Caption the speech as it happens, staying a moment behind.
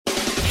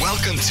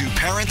Welcome to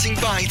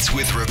Parenting Bites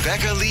with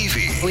Rebecca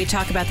Levy. We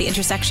talk about the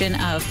intersection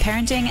of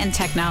parenting and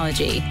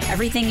technology.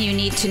 Everything you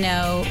need to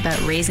know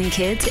about raising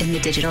kids in the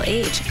digital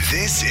age.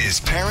 This is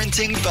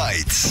Parenting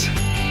Bites.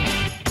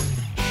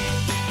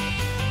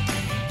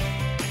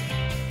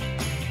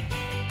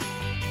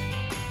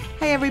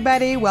 Hi,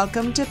 everybody.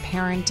 Welcome to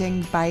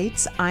Parenting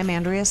Bites. I'm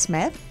Andrea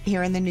Smith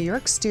here in the New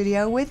York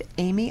studio with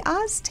Amy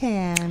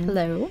Oztan.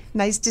 Hello.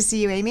 Nice to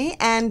see you, Amy.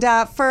 And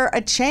for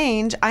a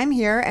change, I'm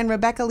here and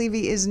Rebecca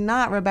Levy is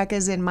not.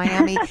 Rebecca's in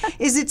Miami.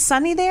 Is it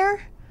sunny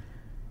there?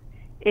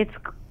 It's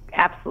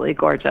absolutely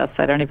gorgeous.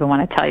 I don't even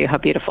want to tell you how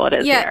beautiful it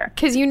is here. Yeah,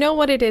 because you know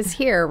what it is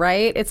here,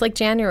 right? It's like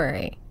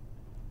January.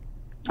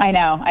 I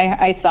know.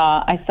 I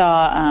saw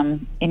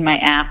in my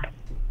app.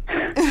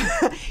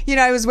 You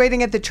know, I was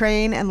waiting at the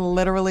train and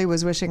literally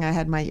was wishing I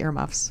had my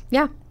earmuffs.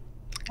 Yeah.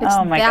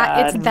 Oh, my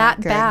God. It's that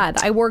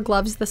bad. I wore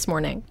gloves this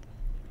morning.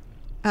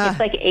 It's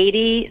like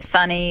 80,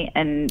 sunny,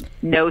 and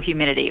no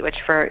humidity, which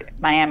for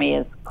Miami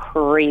is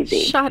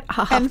crazy. Shut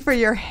up. And for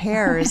your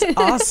hair is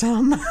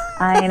awesome.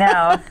 I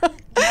know.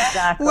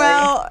 Exactly.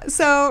 Well,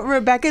 so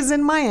Rebecca's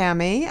in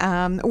Miami,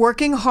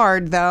 working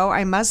hard, though,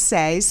 I must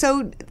say.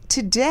 So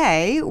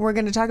today we're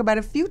going to talk about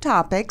a few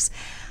topics.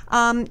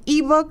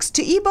 Ebooks,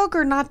 to ebook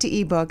or not to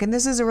ebook. And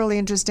this is a really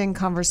interesting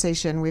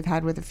conversation we've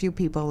had with a few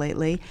people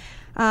lately.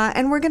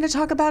 And we're going to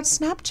talk about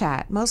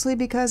Snapchat, mostly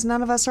because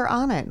none of us are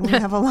on it. We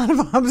have a lot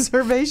of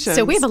observations.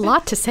 So we have a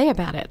lot to say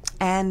about it.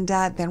 And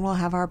then we'll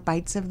have our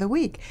bites of the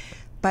week.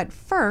 But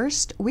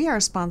first, we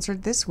are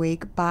sponsored this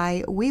week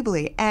by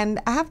Weebly.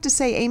 And I have to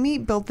say, Amy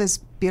built this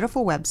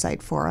beautiful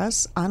website for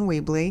us on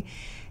Weebly.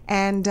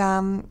 And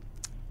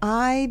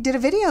I did a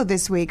video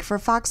this week for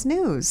Fox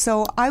News.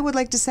 So I would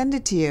like to send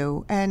it to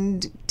you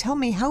and tell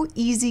me, how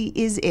easy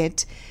is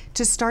it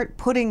to start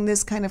putting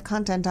this kind of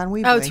content on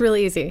Weebly? Oh, it's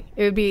really easy.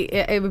 It would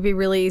be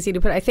really easy to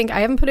put. I think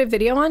I haven't put a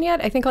video on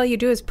yet. I think all you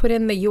do is put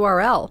in the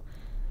URL.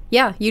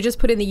 Yeah, you just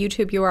put in the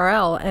YouTube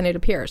URL and it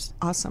appears.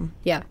 Awesome.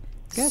 Yeah.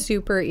 Good.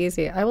 Super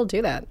easy. I will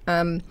do that.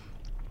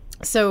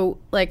 So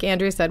like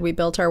Andrew said, we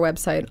built our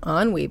website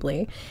on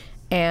Weebly.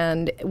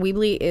 And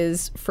Weebly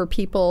is for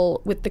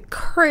people with the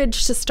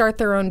courage to start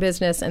their own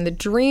business and the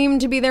dream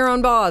to be their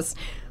own boss.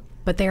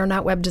 But they are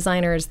not web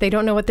designers. They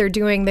don't know what they're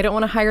doing. They don't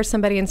want to hire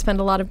somebody and spend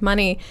a lot of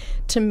money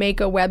to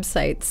make a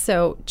website.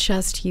 So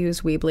just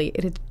use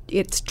Weebly.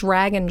 It's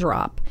drag and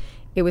drop.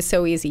 It was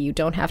so easy. You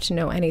don't have to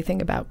know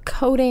anything about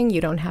coding. You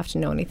don't have to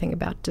know anything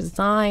about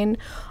design.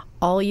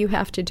 All you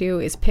have to do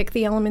is pick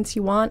the elements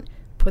you want,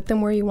 put them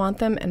where you want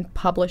them, and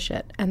publish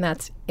it. And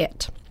that's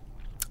it.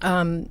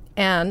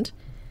 And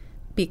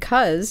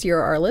because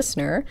you're our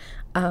listener,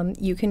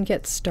 you can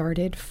get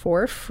started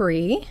for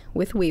free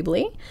with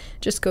Weebly.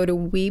 Just go to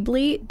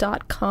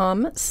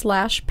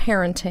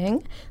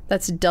Weebly.com/parenting.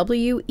 That's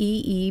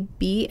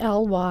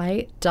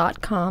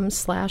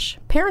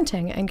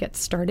Weebly.com/parenting and get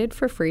started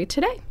for free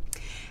today.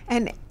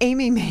 And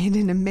Amy made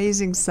an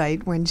amazing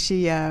site when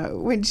she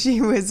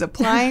was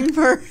applying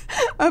for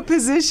a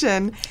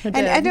position.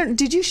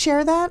 Did you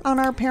share that on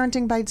our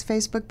Parenting Bites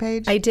Facebook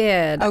page? I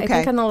did. Okay. I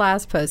think on the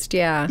last post,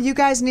 yeah. You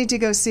guys need to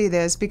go see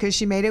this because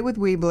she made it with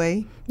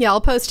Weebly. Yeah,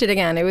 I'll post it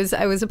again. I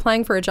was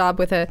applying for a job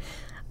with a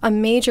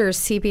major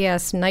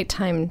CBS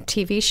nighttime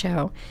TV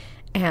show.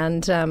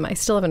 And I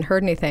still haven't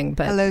heard anything.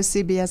 But hello,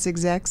 CBS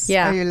execs.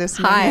 Yeah. Are you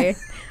listening? Hi.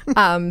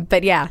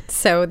 But yeah,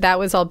 so that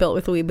was all built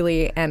with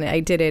Weebly, and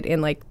I did it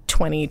in like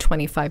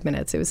 25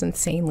 minutes. It was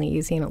insanely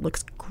easy, and it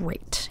looks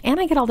great. And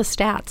I get all the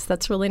stats.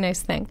 That's a really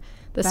nice thing.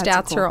 That's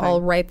stats a cool are all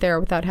thing. right there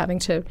without having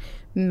to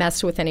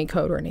mess with any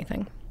code or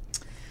anything.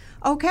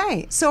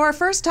 Okay, so our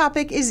first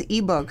topic is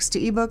ebooks,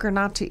 to ebook or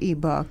not to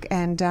ebook.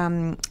 And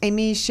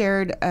Amy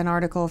shared an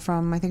article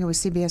from, I think it was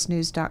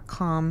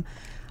cbsnews.com,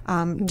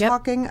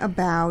 talking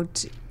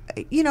about,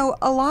 you know,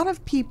 a lot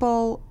of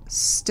people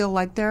still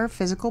like their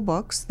physical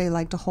books. They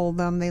like to hold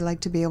them. They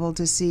like to be able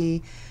to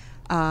see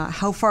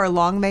how far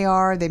along they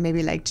are. They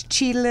maybe like to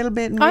cheat a little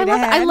bit and read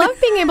ahead. I love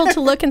being able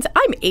to look and say,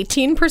 I'm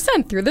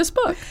 18% through this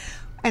book.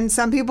 And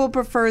some people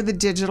prefer the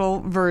digital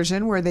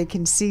version where they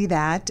can see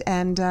that.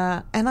 And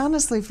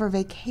honestly, for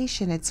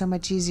vacation, it's so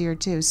much easier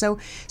too. So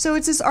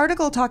it's this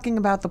article talking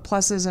about the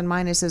pluses and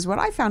minuses. What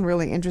I found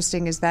really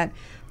interesting is that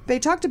they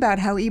talked about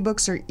how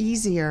ebooks are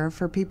easier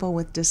for people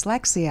with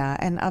dyslexia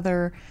and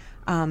other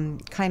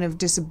kind of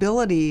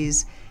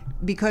disabilities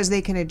because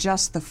they can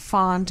adjust the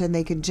font and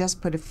they can just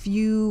put a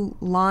few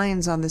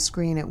lines on the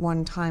screen at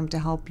one time to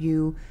help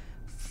you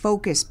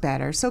focus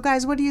better. So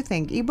guys, what do you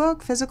think?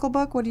 Ebook, physical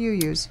book? What do you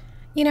use?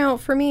 You know,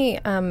 for me,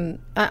 I'm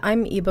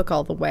ebook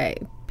all the way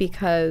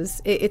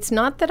because it's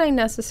not that I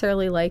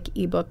necessarily like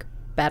ebook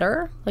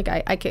better. Like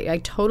I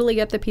totally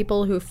get the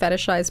people who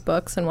fetishize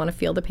books and want to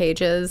feel the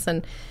pages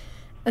and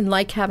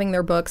like having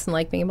their books and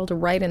like being able to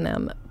write in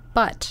them.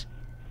 But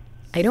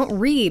I don't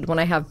read when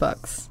I have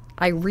books.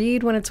 I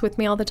read when it's with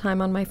me all the time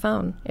on my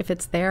phone. If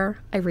it's there,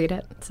 I read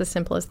it. It's as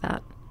simple as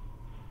that.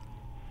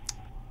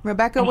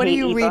 Rebecca, what are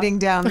you reading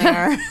down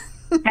there?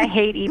 I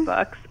hate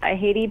ebooks.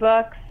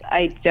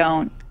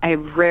 I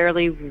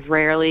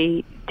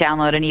rarely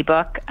download an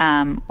ebook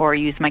or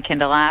use my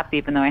Kindle app,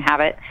 even though I have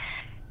it.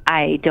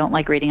 I don't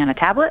like reading on a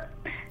tablet.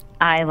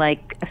 I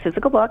like a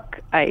physical book.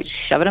 I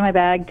shove it in my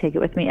bag, take it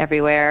with me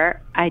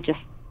everywhere. I just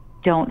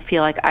don't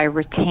feel like I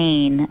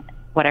retain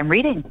what I'm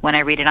reading when I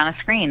read it on a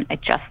screen. I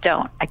just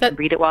don't. I can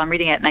read it while I'm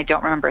reading it, and I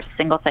don't remember a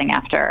single thing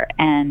after.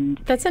 And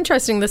that's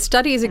interesting. The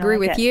studies agree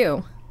with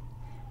you.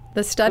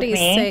 The studies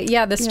say,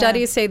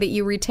 studies say that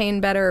you retain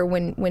better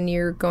when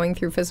you're going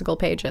through physical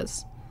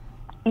pages.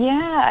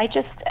 Yeah, I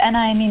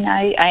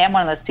am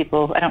one of those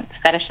people, I don't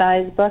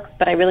fetishize books,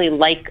 but I really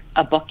like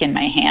a book in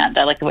my hand.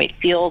 I like the way it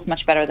feels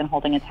much better than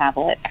holding a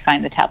tablet. I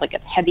find the tablet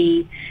gets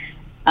heavy.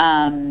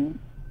 I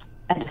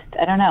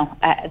don't know.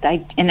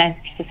 And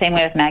it's the same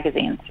way with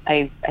magazines.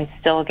 I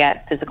still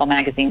get physical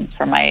magazines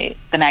for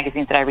the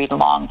magazines that I read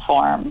long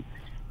form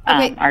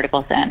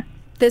articles in.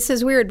 This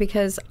is weird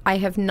because I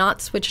have not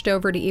switched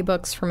over to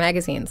ebooks for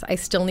magazines. I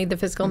still need the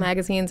physical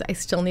magazines. I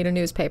still need a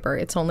newspaper.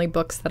 It's only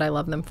books that I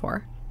love them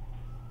for.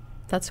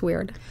 That's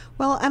weird.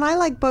 Well, and I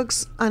like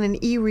books on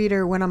an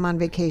e-reader when I'm on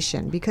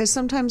vacation because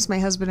sometimes my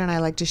husband and I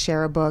like to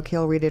share a book.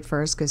 He'll read it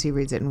first because he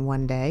reads it in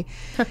one day,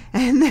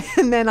 and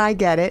then I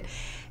get it.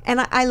 And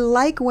I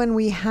like when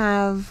we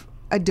have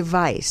a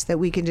device that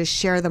we can just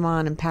share them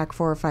on and pack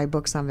 4 or 5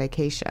 books on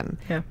vacation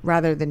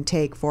rather than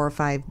take 4 or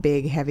 5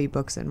 big, heavy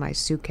books in my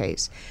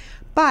suitcase.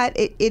 But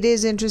it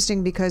is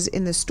interesting because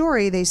in the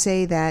story they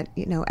say that,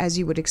 as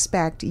you would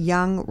expect,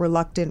 young,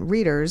 reluctant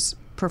readers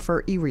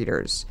prefer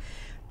e-readers.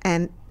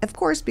 And of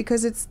course,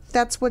 because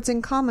that's what's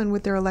in common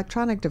with their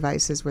electronic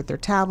devices, with their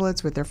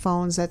tablets, with their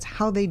phones. That's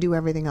how they do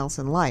everything else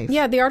in life.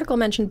 Yeah, the article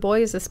mentioned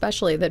boys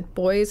especially, that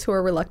boys who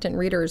are reluctant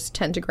readers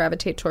tend to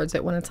gravitate towards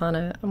it when it's on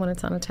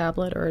a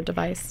tablet or a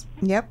device.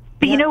 Yep.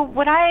 But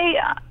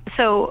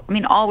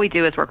all we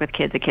do is work with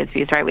kids at Kids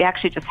Views, right? We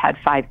actually just had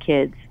 5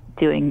 kids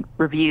doing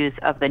reviews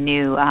of the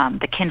new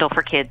the Kindle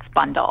for Kids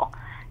bundle.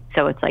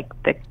 So it's like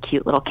the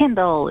cute little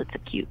Kindle. It's a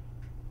cute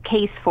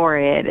case for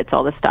it. It's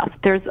all this stuff.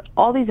 There's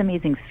all these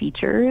amazing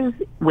features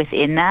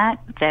within that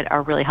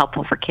are really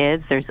helpful for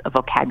kids. There's a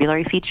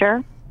vocabulary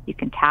feature. You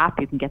can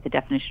tap. You can get the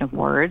definition of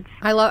words.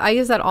 I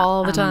use that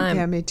all the time.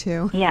 Yeah, me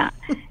too. Yeah.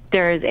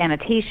 There's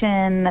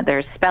annotation.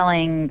 There's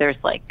spelling. There's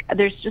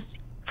just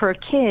for a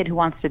kid who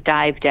wants to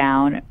dive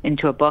down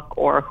into a book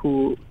or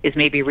who is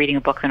maybe reading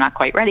a book they're not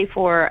quite ready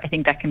for, I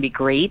think that can be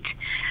great.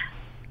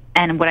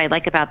 And what I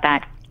like about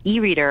that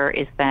e-reader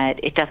is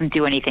that it doesn't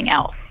do anything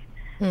else.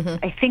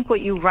 Mm-hmm. I think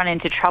what you run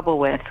into trouble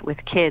with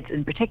kids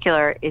in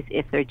particular is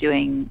if they're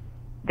doing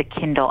the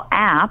Kindle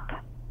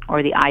app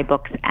or the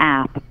iBooks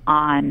app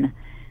on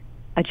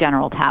a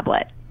general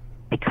tablet,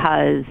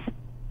 because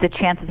the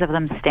chances of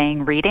them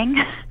staying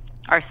reading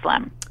are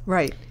slim.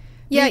 Right.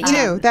 Yeah, me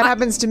too. That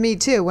happens to me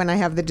too when I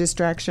have the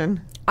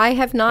distraction. I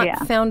have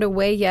not found a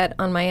way yet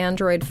on my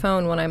Android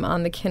phone when I'm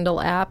on the Kindle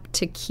app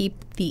to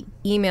keep the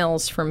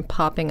emails from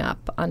popping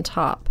up on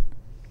top,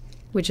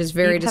 which is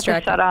very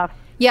distracting. Shut off.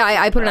 Yeah,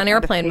 I put it on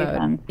airplane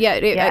mode.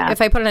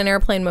 If I put it on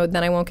airplane mode,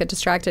 then I won't get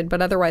distracted.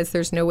 But otherwise,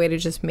 there's no way to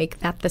just make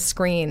that the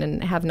screen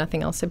and have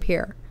nothing else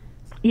appear.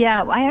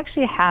 Yeah, I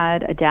actually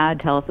had a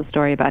dad tell us a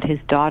story about his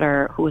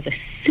daughter who was a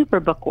super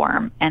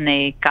bookworm, and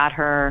they got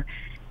her,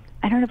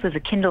 I don't know if it was a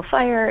Kindle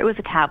Fire, it was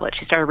a tablet.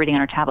 She started reading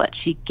on her tablet.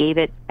 She gave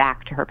it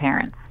back to her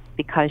parents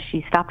because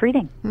she stopped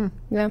reading.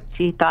 Yeah.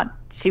 She thought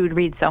she would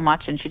read so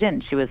much, and she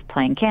didn't. She was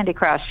playing Candy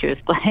Crush. She was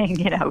playing,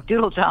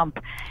 Doodle Jump,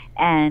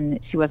 and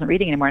she wasn't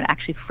reading anymore, and it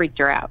actually freaked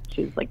her out.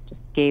 She was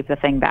just gave the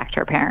thing back to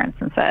her parents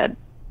and said,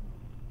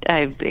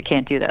 I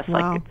can't do this.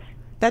 Wow.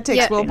 That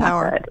takes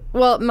willpower.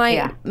 Well,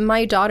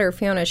 my daughter,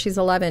 Fiona, she's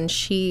 11.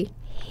 She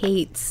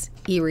hates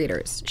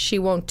e-readers. She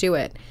won't do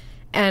it.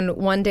 And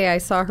one day I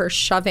saw her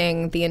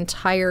shoving the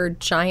entire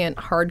giant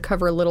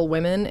hardcover Little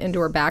Women into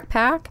her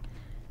backpack.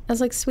 I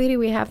was like, sweetie,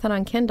 we have that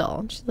on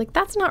Kindle. She's like,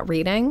 that's not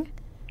reading.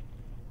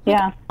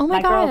 Yeah. Oh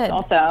my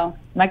God.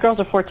 My girls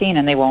are 14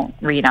 and they won't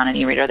read on an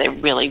e-reader. They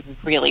really,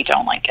 really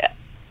don't like it.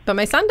 But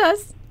my son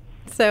does.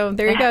 So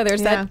there you go.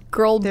 There's that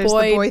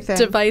girl-boy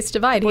device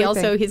divide.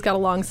 He's got a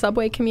long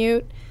subway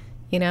commute.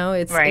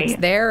 It's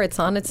there. It's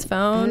on its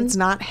phone. And it's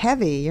not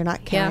heavy. You're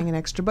not carrying an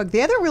extra book.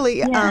 The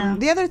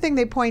other thing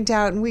they point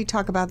out, and we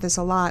talk about this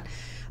a lot,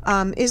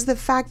 is the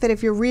fact that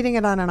if you're reading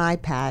it on an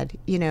iPad,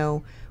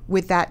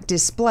 with that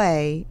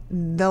display,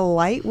 the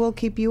light will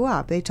keep you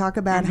up. They talk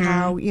about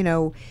how,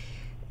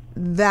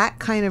 that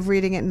kind of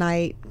reading at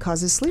night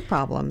causes sleep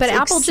problems. But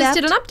Apple just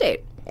did an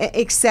update.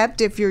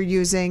 Except if you're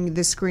using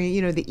the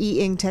screen, the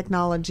e-ink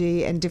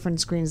technology and different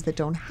screens that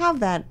don't have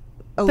that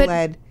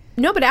OLED.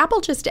 But Apple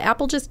just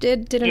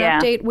did an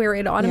update where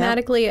it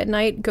automatically at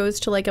night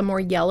goes to like a more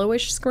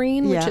yellowish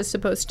screen, which is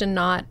supposed to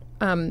not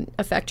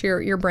affect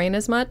your brain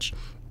as much.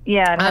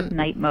 Yeah, it has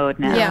night mode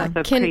now. Yeah, so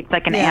it creates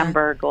like an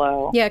amber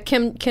glow. Yeah,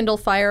 Kindle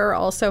Fire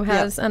also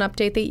has an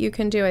update that you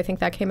can do. I think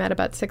that came out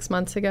about 6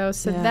 months ago.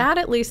 So that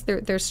at least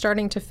they're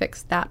starting to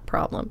fix that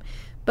problem.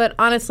 But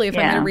honestly, if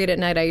I'm going to read at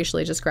night, I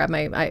usually just grab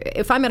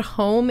if I'm at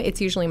home, it's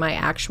usually my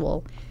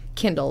actual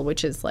Kindle,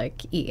 which is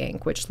like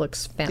e-ink, which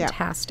looks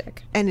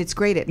fantastic. And it's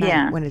great at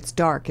night when it's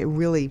dark. It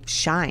really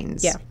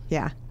shines. Yeah.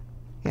 Yeah.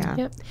 Yeah.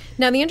 Yep.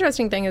 Now, the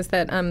interesting thing is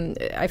that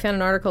I found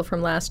an article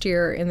from last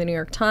year in the New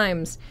York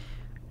Times.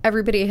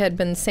 Everybody had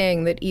been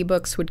saying that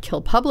ebooks would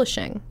kill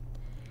publishing,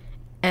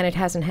 and it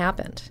hasn't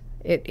happened.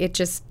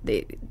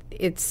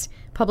 It's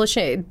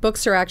publishing.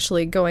 Books are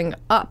actually going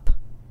up.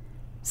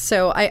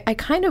 So I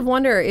kind of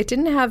wonder, it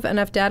didn't have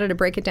enough data to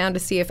break it down to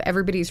see if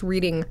everybody's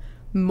reading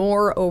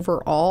more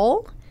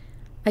overall.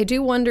 I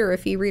do wonder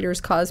if e-readers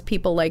cause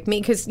people like me,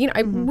 because,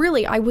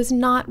 I was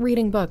not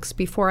reading books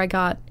before I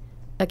got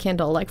a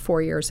Kindle like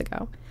 4 years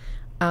ago.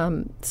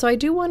 So I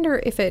do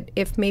wonder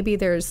if maybe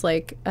there's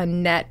like a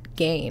net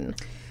gain.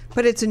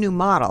 But it's a new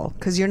model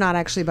because you're not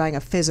actually buying a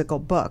physical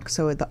book.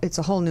 So it's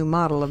a whole new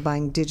model of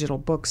buying digital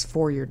books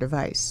for your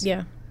device.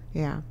 Yeah.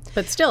 Yeah.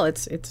 But still,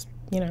 it's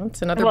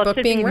another Well, book it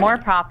should being be read. more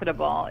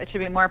profitable. It should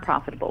be more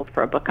profitable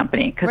for a book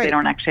company because Right. they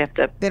don't actually have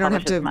to. They don't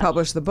have to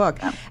publish the book.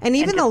 And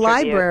even the distribute.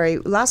 library,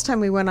 last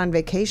time we went on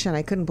vacation,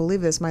 I couldn't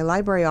believe this. My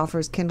library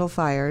offers Kindle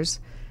Fires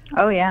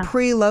Oh yeah.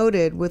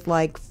 preloaded with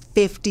like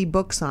 50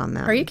 books on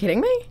them. Are you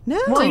kidding me? No.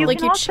 So, you like,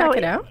 can you also, check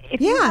it out?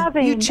 If you Yeah, have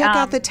a, you check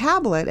out the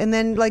tablet. And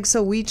then,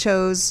 so we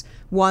chose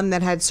one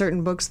that had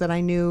certain books that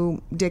I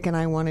knew Dick and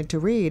I wanted to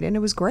read, and it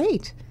was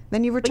great.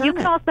 Then you But return you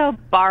can it. also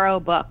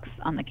borrow books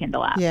on the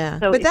Kindle app. Yeah,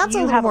 So but that's if a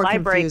you little have more a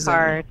library confusing.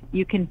 card,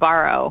 you can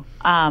borrow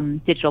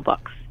digital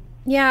books.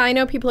 Yeah, I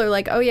know people are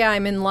like, oh yeah,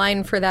 I'm in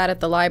line for that at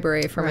the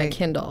library for my Right.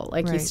 Kindle.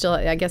 Like you Right. still,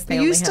 I guess they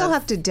But only you still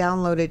have to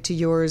download it to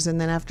yours, and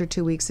then after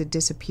 2 weeks it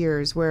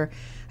disappears. Where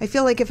I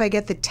feel like if I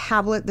get the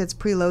tablet that's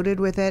preloaded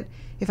with it,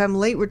 if I'm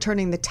late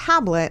returning the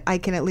tablet, I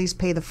can at least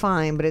pay the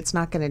fine, but it's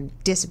not going to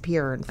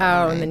disappear in front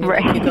Oh, of and me.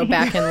 then you go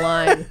back in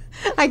line.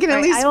 I can at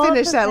Right, least I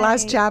finish also that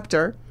last say-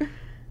 chapter.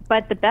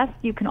 But the best,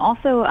 you can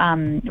also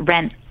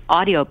rent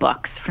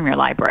audiobooks from your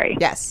library.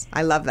 Yes,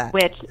 I love that.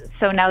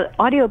 So now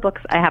audiobooks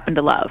I happen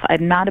to love.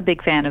 I'm not a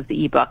big fan of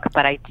the ebook,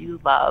 but I do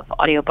love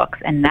audiobooks,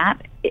 and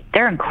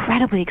they're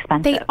incredibly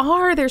expensive. They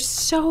are. They're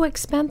so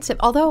expensive.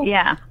 Although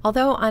Yeah.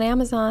 on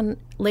Amazon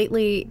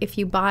lately, if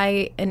you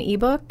buy an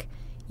ebook,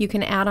 you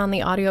can add on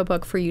the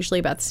audiobook for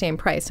usually about the same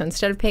price. So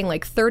instead of paying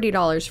like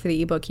 $30 for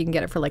the ebook, you can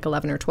get it for like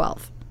 11 or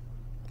 12.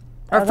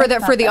 Or for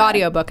the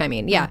audiobook, I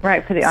mean. Yeah.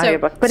 Right, for the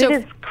audiobook. But it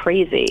is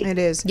crazy. It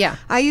is. Yeah.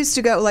 I used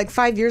to go, like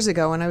 5 years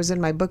ago when I was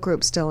in my book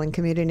group still in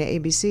Community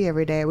ABC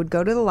every day, I would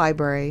go to the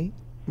library,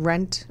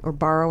 rent or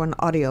borrow an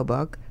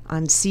audiobook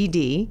on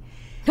CD.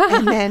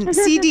 And then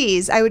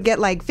CDs, I would get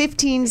like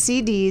 15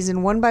 CDs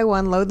and one by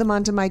one load them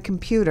onto my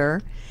computer,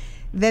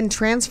 then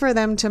transfer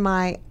them to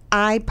my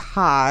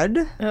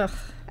iPod,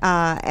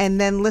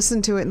 and then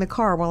listen to it in the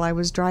car while I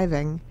was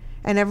driving.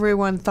 And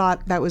everyone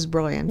thought that was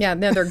brilliant. Yeah,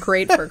 no, they're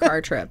great for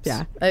car trips.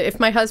 Yeah. If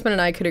my husband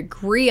and I could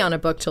agree on a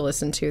book to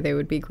listen to, they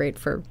would be great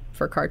for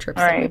car trips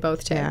that we Right.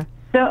 both take. Yeah.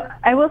 So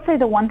I will say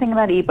the one thing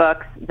about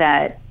ebooks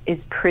that is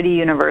pretty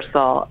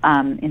universal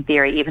in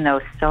theory, even though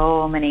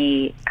so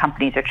many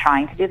companies are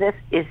trying to do this,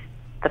 is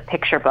the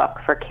picture book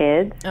for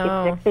kids.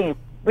 Oh. It's actually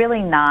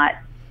really not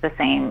the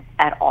same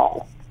at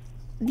all.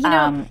 You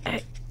know,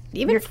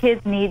 even Your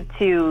kids need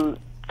to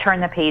turn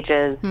the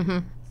pages.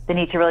 They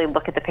need to really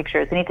look at the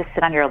pictures. They need to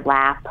sit on your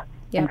lap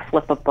and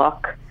flip a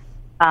book.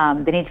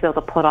 They need to be able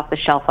to pull it off the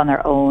shelf on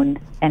their own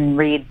and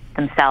read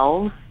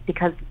themselves,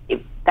 because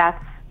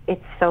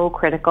it's so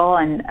critical.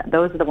 And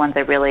those are the ones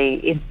I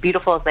really, as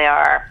beautiful as they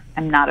are,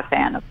 I'm not a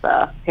fan of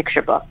the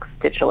picture books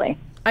digitally.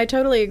 I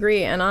totally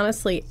agree. And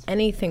honestly,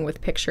 anything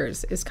with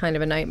pictures is kind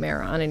of a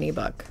nightmare on an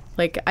ebook.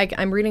 Like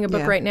I'm reading a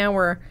book Yeah. right now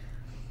where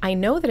I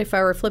know that if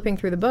I were flipping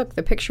through the book,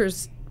 the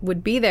pictures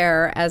would be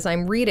there as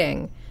I'm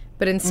reading.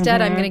 But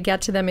instead, I'm going to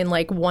get to them in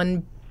like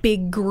one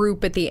big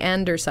group at the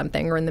end or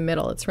something, or in the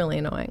middle. It's really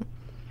annoying.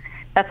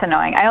 That's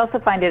annoying. I also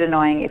find it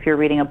annoying if you're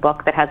reading a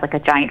book that has like a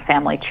giant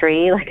family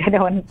tree. Like I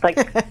know when it's like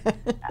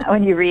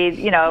when you read,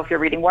 if you're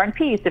reading War and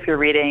Peace, if you're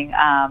reading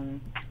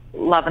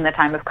Love in the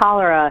Time of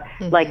Cholera,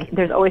 like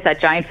there's always that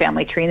giant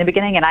family tree in the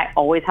beginning, and I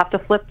always have to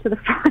flip to the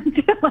front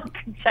to like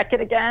check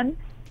it again.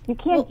 You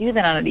can't do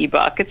that on an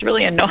ebook. It's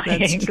really annoying.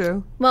 That's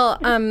true. Well,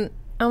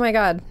 oh my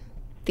God.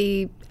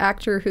 The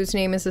actor whose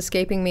name is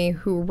escaping me,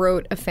 who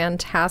wrote a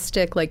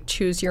fantastic like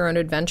choose your own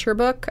adventure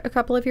book a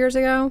couple of years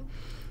ago.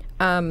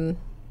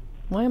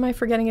 Why am I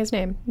forgetting his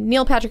name?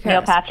 Neil Patrick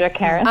Harris. Neil Patrick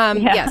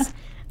Harris. Yes.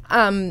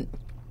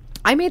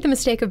 I made the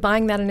mistake of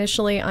buying that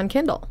initially on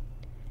Kindle.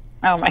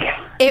 Oh my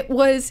God. It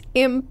was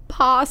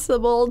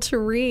impossible to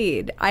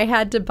read. I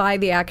had to buy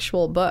the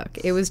actual book.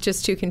 It was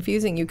just too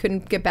confusing. You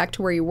couldn't get back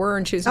to where you were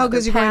and choose another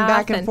 'cause you're going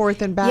back path and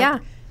forth and back. Yeah.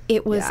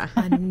 It was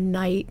a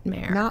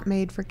nightmare. Not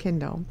made for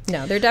Kindle.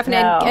 No, they're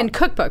definitely No. and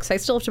cookbooks. I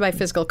still have to buy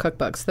physical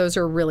cookbooks. Those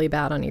are really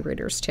bad on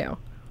e-readers too.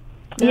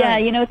 Yeah,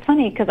 it's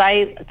funny because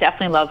I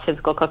definitely love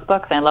physical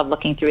cookbooks and I love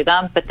looking through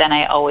them, but then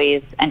I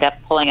always end up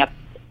pulling up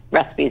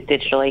recipes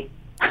digitally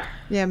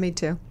Yeah, me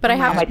too. But I on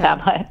have my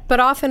tablet. But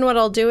often what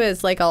I'll do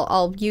is like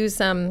I'll use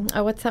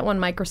what's that one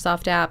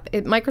Microsoft app?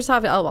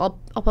 Microsoft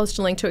I'll post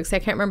a link to it because I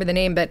can't remember the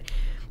name, but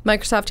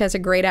Microsoft has a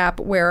great app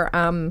where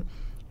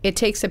it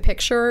takes a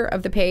picture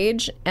of the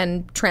page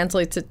and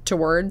translates it to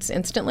words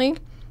instantly.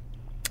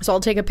 So I'll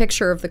take a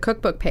picture of the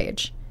cookbook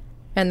page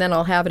and then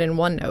I'll have it in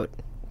OneNote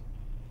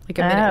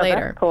like a minute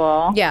later. That's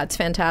cool. Yeah, it's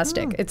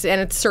fantastic. It's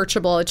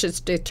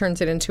searchable. It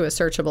turns it into a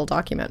searchable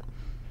document.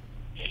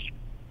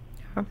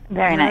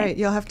 Very All nice. right,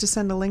 you'll have to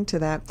send a link to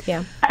that.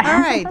 Yeah. All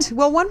right.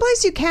 Well, one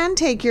place you can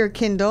take your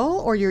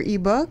Kindle or your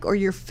ebook or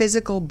your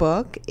physical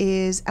book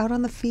is out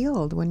on the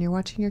field when you're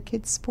watching your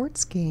kid's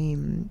sports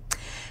game.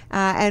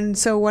 And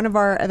so one of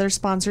our other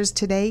sponsors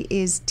today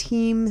is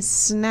Team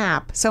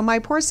Snap. So my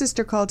poor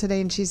sister called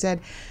today and she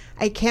said,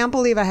 I can't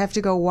believe I have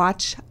to go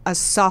watch a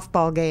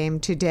softball game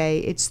today.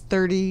 It's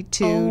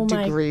 32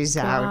 degrees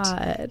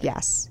out.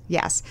 Yes.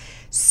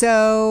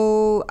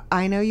 So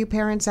I know you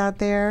parents out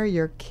there,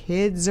 your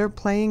kids are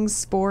playing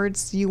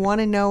sports. You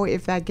want to know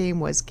if that game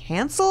was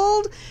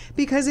canceled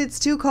because it's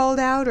too cold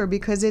out or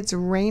because it's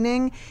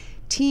raining.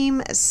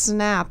 Team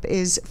Snap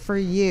is for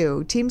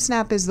you. Team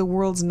Snap is the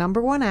world's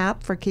 #1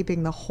 app for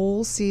keeping the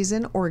whole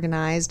season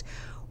organized.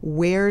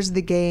 Where's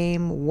the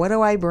game? What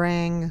do I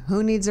bring?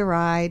 Who needs a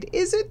ride?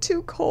 Is it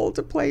too cold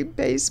to play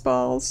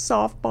baseball,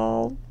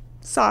 softball,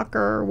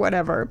 soccer,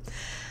 whatever?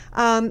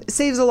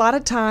 Saves a lot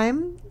of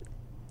time.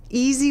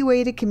 Easy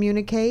way to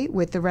communicate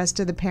with the rest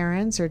of the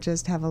parents or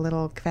just have a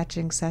little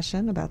kvetching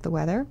session about the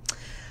weather.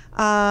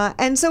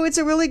 And so it's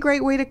a really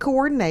great way to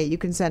coordinate. You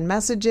can send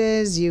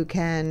messages. You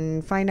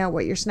can find out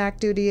what your snack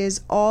duty is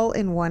all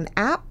in one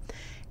app.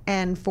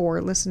 And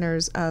for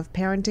listeners of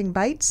Parenting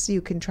Bites,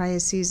 you can try a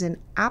season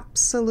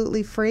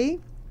absolutely free.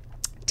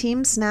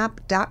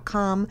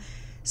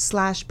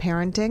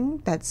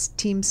 Teamsnap.com/parenting. That's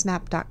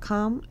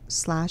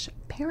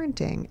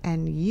teamsnap.com/parenting.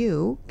 And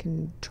you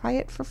can try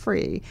it for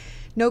free.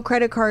 No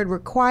credit card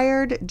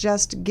required.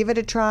 Just give it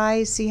a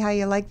try. See how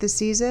you like the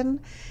season.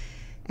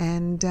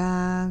 And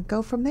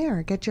go from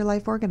there. Get your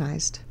life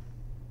organized.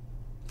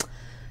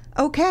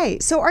 Okay,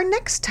 so our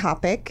next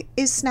topic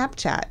is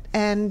Snapchat.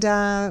 And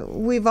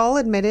we've all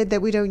admitted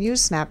that we don't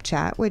use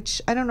Snapchat, which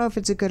I don't know if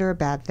it's a good or a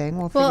bad thing.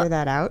 We'll figure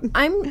that out.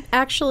 I'm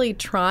actually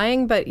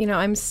trying, but,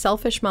 I'm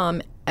selfish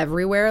mom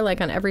everywhere.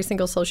 Like on every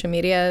single social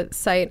media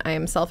site, I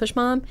am selfish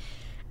mom.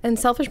 And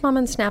selfish mom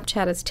on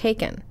Snapchat is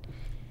taken.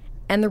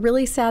 And the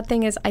really sad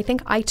thing is I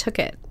think I took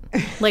it.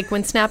 Like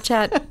when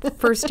Snapchat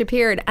first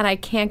appeared, and I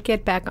can't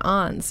get back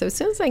on. So as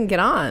soon as I can get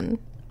on,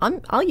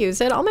 I'll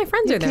use it. All my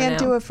friends are there now. You can't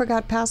do a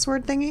forgot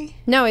password thingy?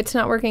 No, it's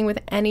not working with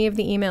any of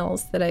the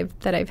emails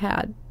that I've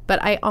had.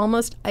 But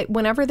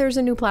whenever there's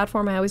a new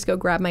platform, I always go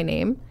grab my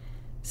name.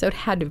 So it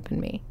had to have been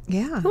me.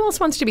 Yeah. Who else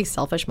wants to be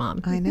selfish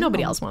mom? I know.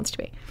 Nobody else wants to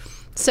be.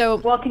 So,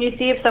 well, can you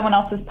see if someone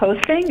else is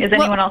posting? Is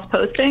anyone else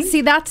posting?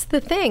 See, that's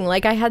the thing.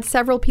 Like, I had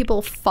several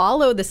people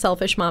follow the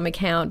Selfish Mom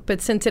account, but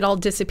since it all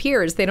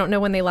disappears, they don't know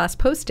when they last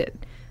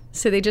posted.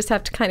 So they just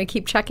have to kind of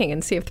keep checking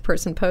and see if the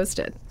person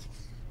posted.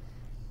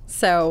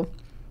 So,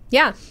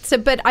 yeah.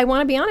 But I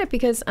want to be on it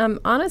because,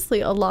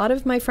 honestly, a lot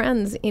of my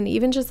friends in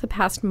even just the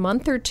past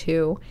month or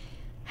two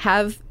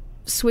have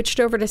switched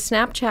over to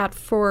Snapchat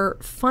for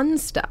fun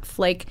stuff.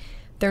 Like,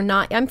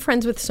 I'm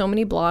friends with so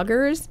many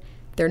bloggers.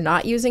 They're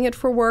not using it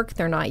for work.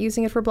 They're not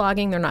using it for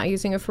blogging. They're not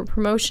using it for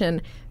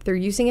promotion. They're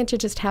using it to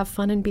just have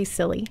fun and be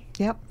silly.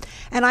 Yep.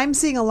 And I'm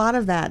seeing a lot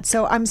of that.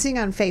 So I'm seeing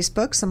on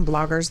Facebook, some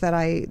bloggers that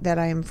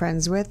I am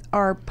friends with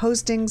are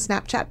posting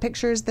Snapchat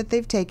pictures that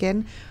they've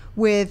taken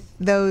with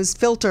those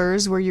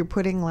filters where you're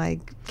putting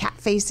like cat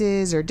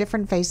faces or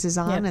different faces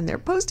on. Yep. And they're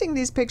posting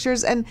these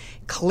pictures and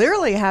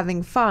clearly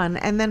having fun.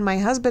 And then my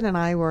husband and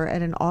I were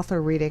at an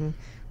author reading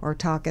or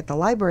talk at the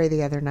library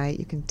the other night.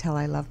 You can tell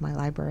I love my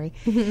library.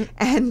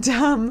 And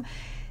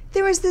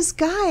there was this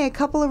guy a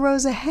couple of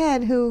rows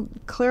ahead who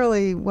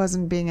clearly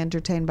wasn't being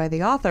entertained by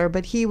the author,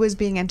 but he was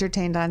being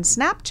entertained on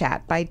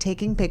Snapchat by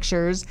taking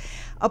pictures,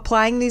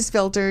 applying these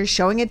filters,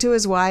 showing it to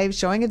his wife,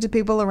 showing it to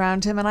people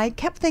around him. And I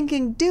kept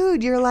thinking,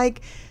 dude, you're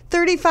like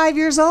 35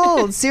 years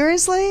old.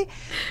 Seriously?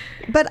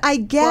 But I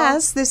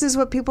guess this is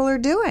what people are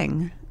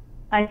doing.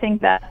 I think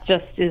that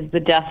just is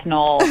the death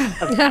knell of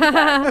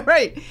Snapchat.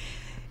 Right.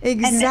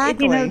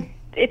 Exactly. And,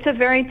 it's a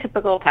very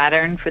typical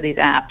pattern for these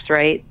apps,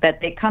 right? That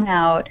they come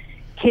out,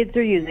 kids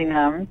are using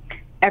them,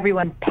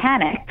 everyone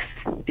panics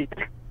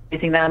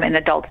using them, and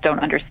adults don't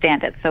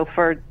understand it. So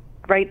for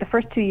the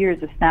first 2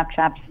 years of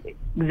Snapchat's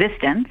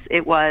existence,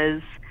 it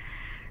was,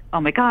 oh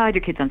my God,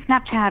 your kid's on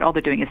Snapchat, all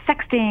they're doing is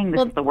sexting,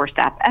 this is the worst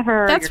app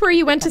ever. That's where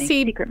you went to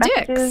see secret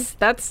dicks. Messages.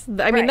 That's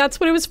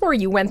what it was for.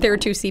 You went there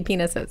to see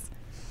penises.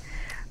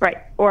 Right.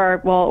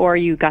 Or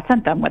you got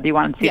sent them, whether you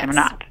wanted to see them or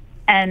not.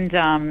 And,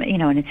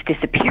 and it's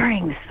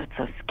disappearing. This is what's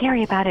so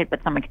scary about it.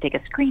 But someone can take a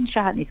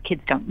screenshot, and these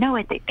kids don't know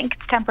it. They think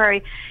it's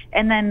temporary.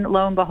 And then,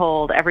 lo and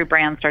behold, every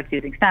brand starts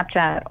using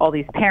Snapchat. All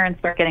these parents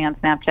start getting on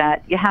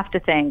Snapchat. You have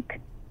to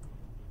think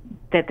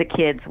that the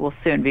kids will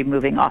soon be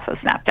moving off of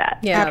Snapchat.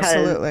 Yeah,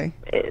 absolutely.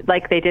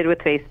 Like they did with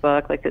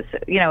Facebook. Like this,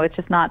 it's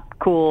just not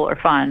cool or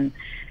fun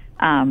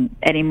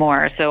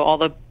anymore. So all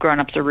the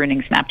grown-ups are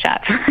ruining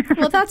Snapchat.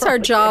 Well, that's our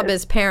job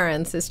as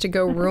parents, is to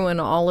go ruin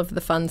all of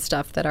the fun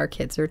stuff that our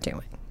kids are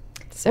doing.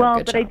 So,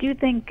 but job. I do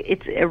think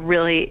it's a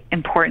really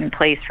important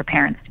place for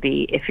parents to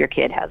be if your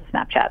kid has a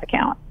Snapchat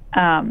account.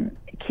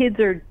 Kids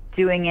are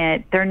doing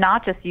it. They're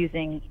not just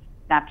using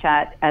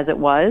Snapchat as it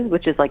was,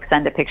 which is like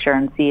send a picture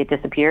and see it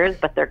disappears,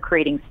 but they're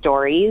creating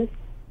stories.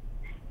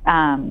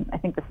 I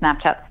think the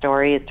Snapchat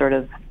story is sort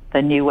of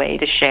the new way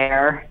to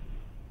share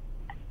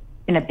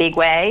in a big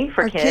way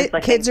for kids.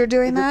 Kids are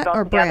doing that,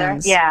 or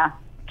brands? Yeah,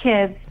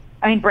 kids.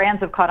 I mean,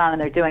 brands have caught on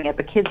and they're doing it,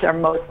 but kids are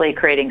mostly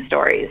creating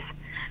stories.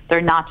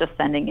 They're not just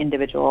sending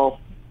individual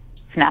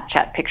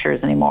Snapchat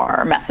pictures anymore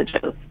or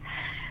messages.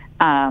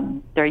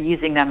 They're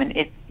using them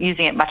and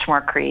using it much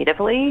more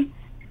creatively.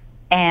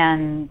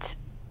 And,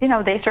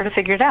 they sort of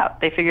figured it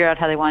out. They figured out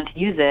how they wanted to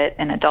use it,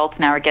 and adults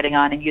now are getting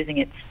on and using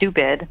it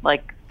stupid,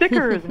 like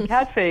stickers and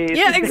cat face.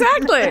 Yeah,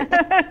 exactly.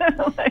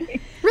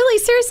 Really,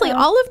 seriously,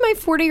 all of my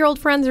 40-year-old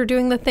friends are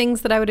doing the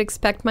things that I would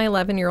expect my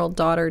 11-year-old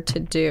daughter to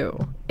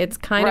do. It's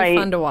kind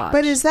of fun to watch.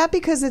 But is that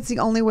because it's the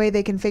only way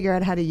they can figure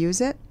out how to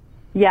use it?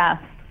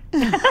 Yes.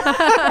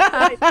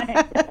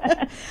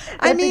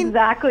 I mean,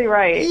 exactly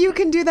right. You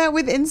can do that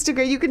with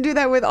Instagram. You can do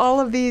that with all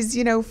of these,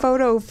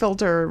 photo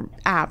filter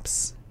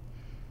apps.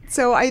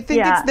 So I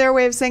think it's their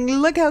way of saying,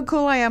 look how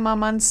cool I am.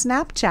 I'm on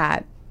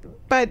Snapchat.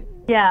 But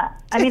yeah,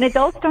 I mean,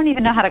 adults don't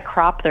even know how to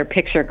crop their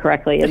picture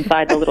correctly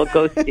inside the little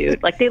ghost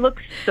dude. Like, they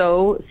look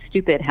so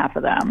stupid, half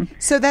of them.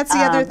 So that's the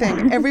other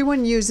thing.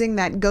 Everyone using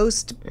that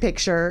ghost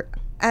picture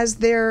as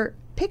their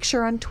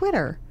picture on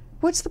Twitter.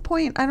 What's the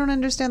point? I don't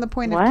understand the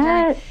point of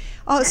carrying.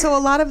 So a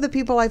lot of the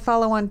people I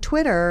follow on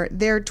Twitter,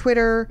 their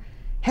Twitter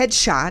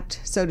headshot,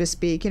 so to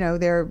speak,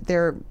 their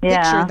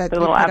picture that they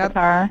put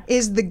avatar up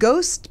is the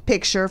ghost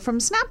picture from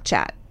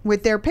Snapchat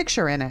with their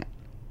picture in it.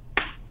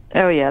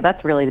 Oh yeah,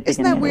 that's really the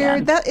beginning. Isn't that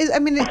weird? That is, I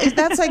mean,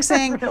 that's like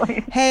saying,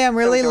 really, "Hey, I'm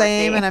really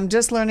lame, and I'm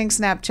just learning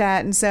Snapchat,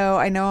 and so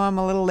I know I'm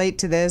a little late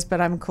to this, but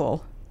I'm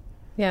cool."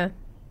 Yeah,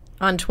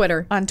 on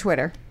Twitter. On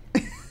Twitter.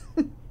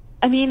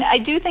 I mean, I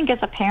do think as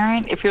a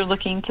parent, if you're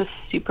looking to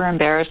super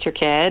embarrass your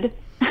kid,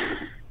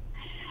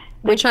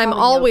 which I'm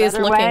always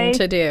looking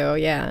to do,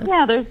 yeah.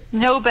 Yeah, there's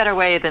no better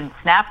way than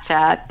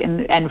Snapchat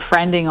and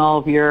friending all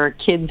of your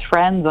kids'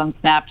 friends on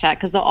Snapchat,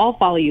 because they'll all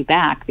follow you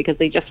back because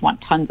they just want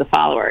tons of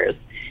followers.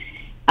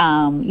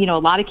 A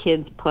lot of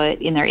kids put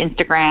in their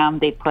Instagram,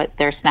 they put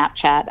their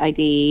Snapchat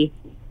ID.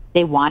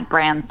 They want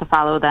brands to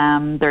follow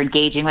them. They're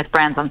engaging with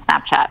brands on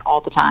Snapchat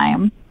all the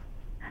time.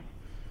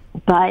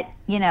 But,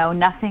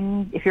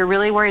 nothing, if you're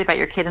really worried about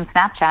your kid in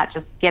Snapchat,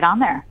 just get on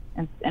there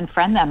and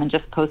friend them and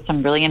just post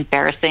some really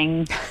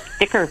embarrassing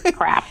sticker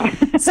crap.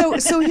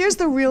 So here's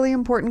the really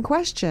important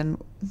question.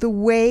 The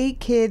way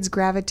kids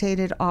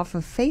gravitated off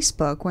of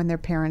Facebook when their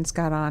parents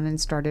got on and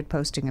started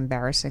posting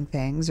embarrassing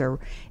things or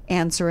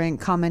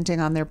commenting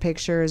on their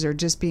pictures or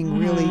just being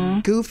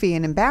really goofy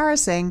and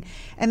embarrassing.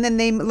 And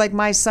then like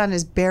my son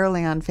is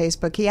barely on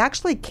Facebook. He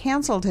actually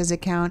canceled his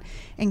account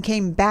and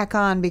came back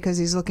on because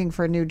he's looking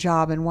for a new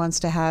job and wants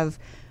to have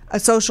a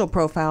social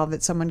profile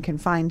that someone can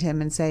find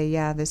him and say,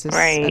 yeah, this is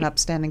an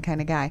upstanding kind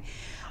of guy.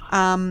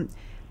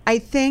 I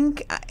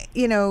think,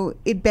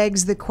 it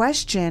begs the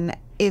question,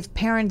 if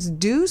parents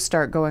do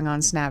start going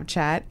on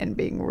Snapchat and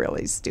being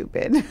really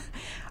stupid,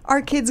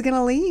 are kids going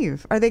to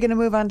leave? Are they going to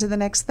move on to the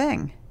next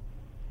thing?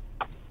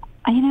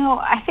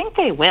 I think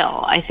they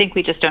will. I think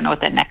we just don't know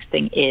what that next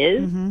thing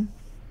is.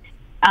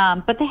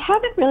 But they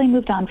haven't really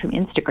moved on from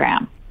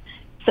Instagram.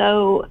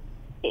 So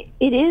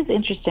it is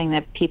interesting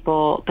that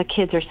the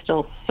kids are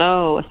still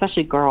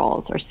especially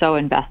girls, are so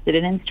invested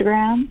in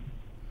Instagram,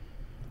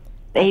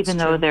 even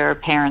though their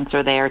parents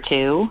are there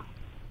too.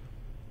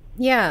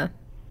 Yeah.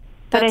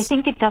 But I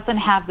think it doesn't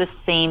have the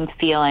same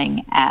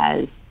feeling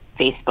as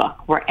Facebook,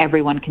 where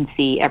everyone can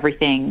see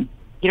everything.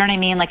 You know what I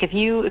mean? Like if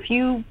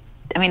you,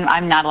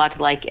 I'm not allowed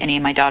to like any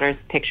of my daughter's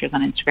pictures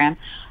on Instagram,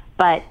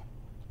 but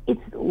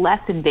it's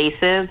less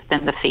invasive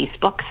than the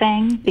Facebook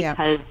thing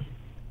because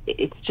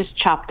it's just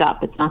chopped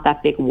up. It's not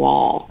that big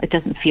wall. It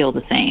doesn't feel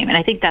the same. And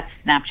I think that's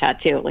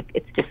Snapchat too. Like,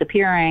 it's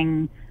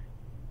disappearing.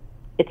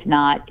 It's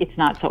not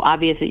so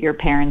obvious that your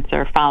parents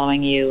are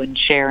following you and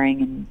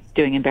sharing and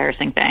doing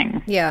embarrassing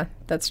things. Yeah,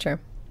 that's true.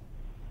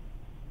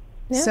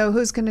 Yeah. So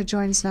who's going to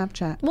join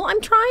Snapchat? Well,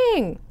 I'm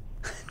trying.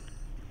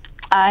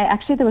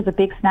 Actually, there was a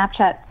big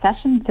Snapchat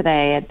session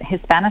today at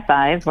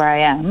Hispanicize, where I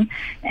am,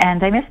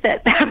 and I missed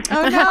it.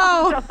 Oh, no.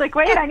 So I was like,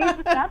 wait, I need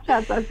the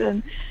Snapchat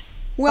session.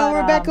 Well,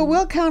 Rebecca,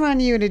 we'll count on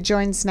you to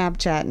join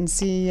Snapchat and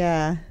see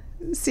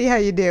how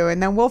you do,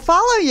 and then we'll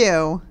follow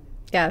you.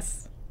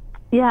 Yes.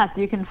 Yes,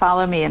 you can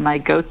follow me in my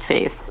goat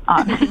face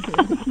on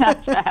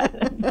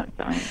Snapchat.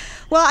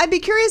 Well, I'd be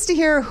curious to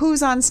hear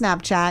who's on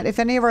Snapchat, if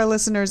any of our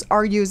listeners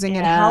are using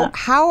it.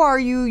 How are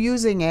you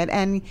using it?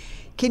 And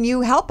can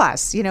you help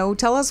us?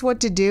 Tell us what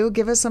to do,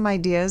 give us some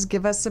ideas,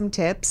 give us some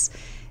tips,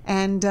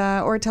 and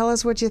or tell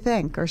us what you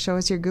think, or show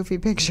us your goofy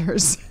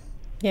pictures.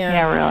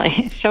 Yeah,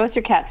 really. Show us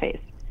your cat face.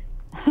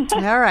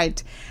 All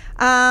right.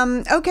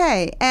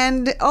 Okay.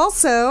 And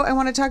also, I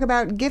want to talk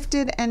about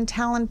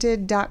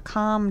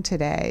giftedandtalented.com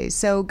today.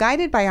 So,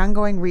 guided by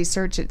ongoing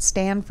research at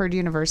Stanford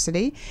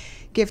University,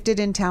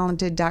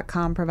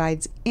 giftedandtalented.com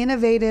provides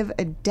innovative,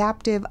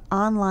 adaptive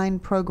online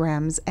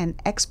programs and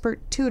expert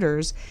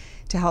tutors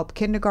to help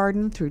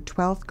kindergarten through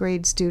 12th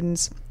grade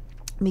students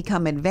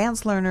become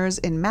advanced learners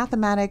in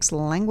mathematics,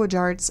 language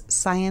arts,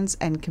 science,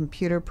 and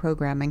computer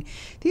programming.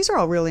 These are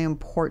all really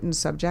important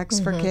subjects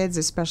for kids,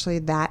 especially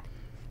that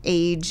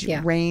age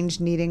range,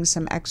 needing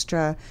some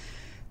extra,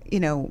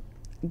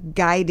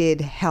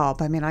 guided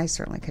help. I mean, I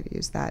certainly could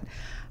use that.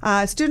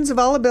 Students of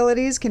all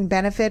abilities can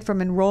benefit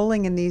from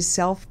enrolling in these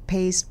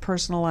self-paced,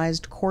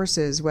 personalized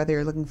courses, whether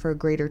you're looking for a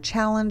greater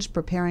challenge,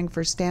 preparing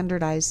for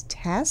standardized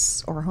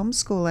tests, or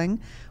homeschooling,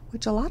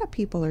 which a lot of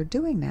people are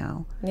doing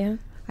now. Yeah.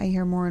 I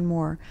hear more and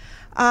more.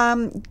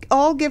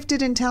 All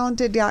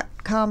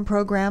giftedandtalented.com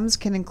programs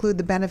can include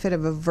the benefit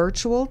of a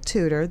virtual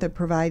tutor that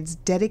provides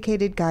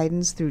dedicated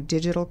guidance through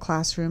digital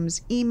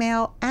classrooms,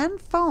 email,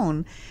 and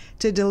phone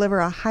to deliver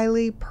a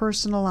highly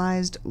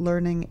personalized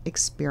learning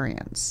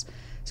experience.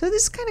 So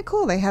this is kind of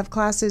cool. They have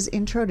classes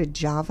Intro to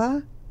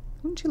Java.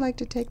 Wouldn't you like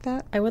to take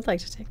that? I would like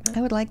to take that.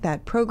 I would like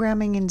that.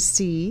 Programming in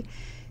C,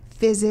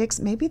 physics.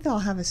 Maybe they'll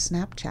have a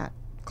Snapchat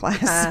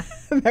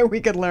class that we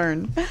could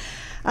learn.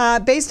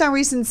 Based on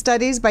recent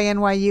studies by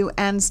NYU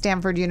and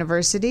Stanford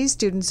University,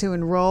 students who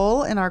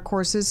enroll in our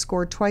courses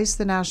score twice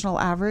the national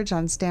average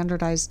on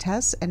standardized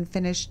tests and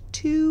finish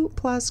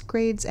 2+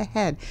 grades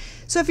ahead.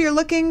 So if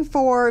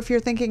you're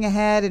thinking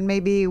ahead and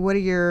maybe what are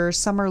your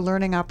summer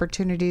learning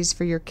opportunities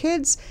for your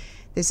kids,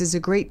 this is a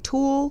great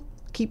tool.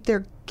 Keep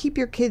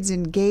your kids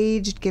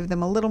engaged, give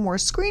them a little more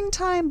screen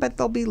time, but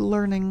they'll be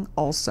learning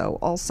also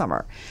all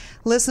summer.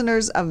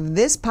 Listeners of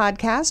this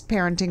podcast,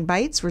 Parenting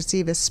Bites,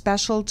 receive a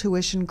special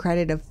tuition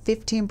credit of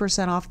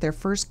 15% off their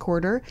first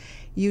quarter.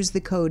 Use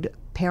the code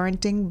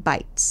Parenting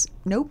Bites.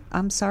 Nope,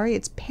 I'm sorry,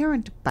 it's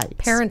Parent Bites.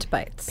 Parent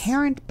Bites.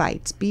 Parent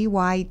Bites,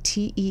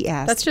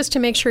 BYTES. That's just to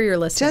make sure you're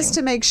listening. Just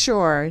to make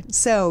sure.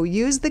 So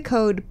use the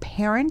code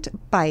Parent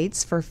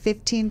Bites for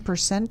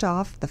 15%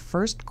 off the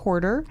first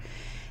quarter.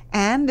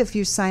 And if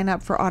you sign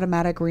up for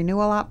automatic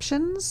renewal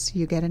options,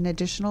 you get an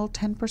additional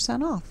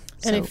 10% off.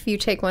 And if you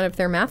take one of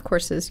their math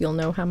courses, you'll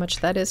know how much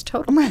that is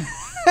total.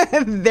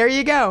 There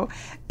you go.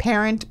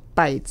 Parent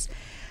Bites.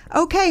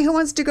 Okay, who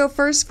wants to go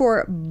first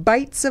for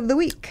Bites of the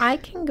Week? I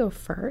can go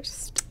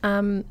first.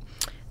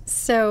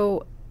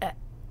 So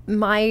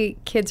my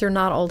kids are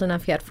not old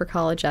enough yet for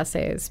college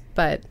essays,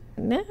 but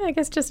I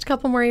guess just a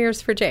couple more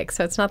years for Jake,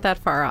 so it's not that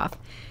far off.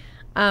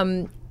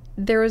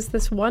 There was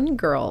this one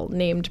girl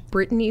named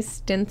Brittany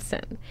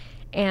Stinson,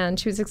 and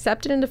she was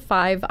accepted into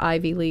 5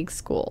 Ivy League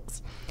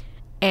schools.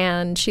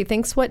 And she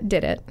thinks what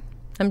did it,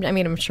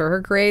 I'm sure her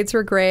grades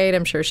were great.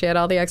 I'm sure she had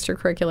all the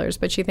extracurriculars,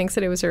 but she thinks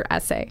that it was her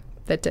essay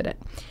that did it.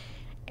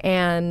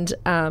 And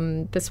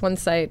this one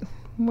site,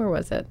 where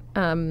was it?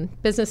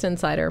 Business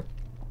Insider,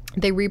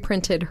 they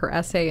reprinted her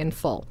essay in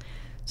full.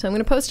 So I'm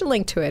going to post a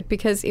link to it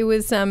because it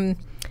was...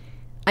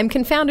 I'm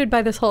confounded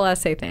by this whole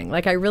essay thing.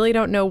 Like, I really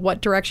don't know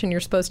what direction you're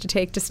supposed to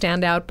take to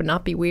stand out but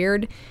not be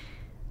weird.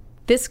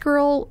 This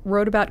girl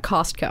wrote about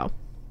Costco.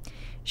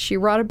 She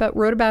wrote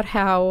about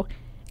how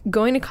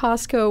going to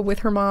Costco with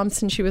her mom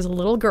since she was a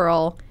little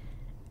girl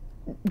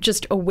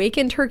just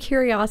awakened her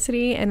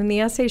curiosity. And in the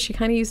essay, she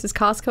kind of uses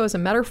Costco as a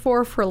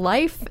metaphor for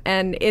life.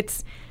 And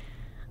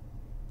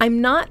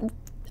I'm not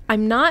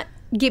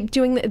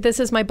doing this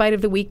as my bite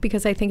of the week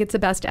because I think it's the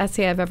best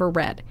essay I've ever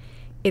read.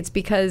 It's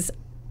because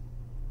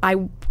I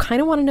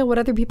kind of want to know what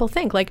other people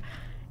think. Like,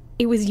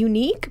 it was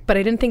unique, but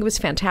I didn't think it was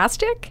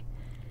fantastic.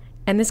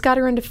 And this got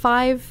her into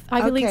 5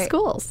 Ivy League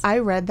schools. I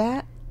read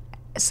that.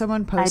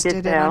 Someone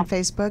posted it on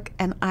Facebook,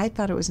 and I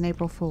thought it was an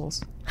April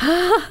Fool's.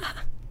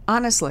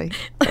 Honestly.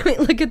 I mean,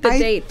 look at the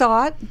date. I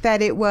thought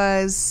that it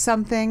was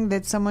something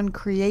that someone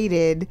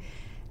created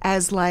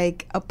as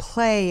like a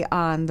play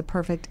on the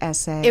perfect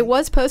essay. It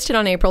was posted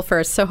on April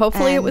 1st, so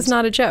hopefully it was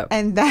not a joke.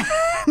 And that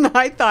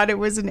I thought it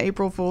was an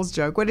April Fool's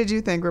joke. What did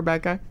you think,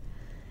 Rebecca?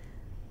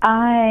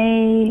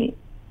 I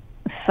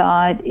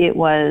thought it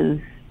was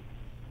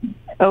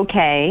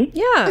okay.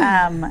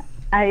 Yeah.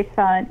 I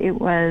thought it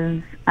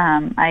was,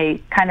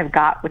 I kind of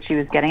got what she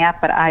was getting at,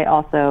 but I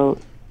also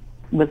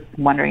was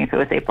wondering if it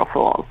was April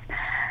Fool's.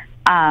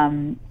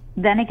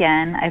 Then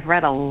again, I've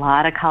read a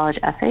lot of college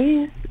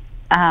essays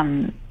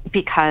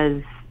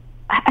because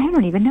I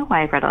don't even know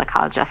why I've read a lot of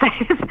college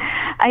essays.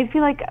 I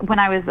feel like when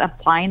I was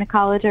applying to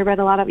college, I read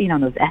a lot of,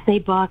 those essay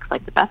books,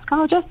 like the best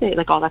college essay,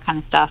 like all that kind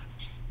of stuff.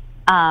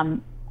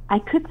 I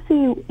could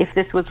see if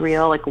this was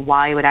real, like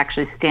why it would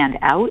actually stand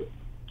out,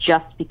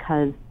 just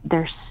because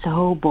they're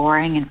so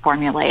boring and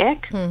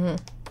formulaic. Mm-hmm.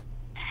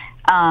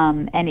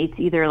 And it's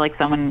either like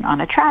someone on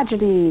a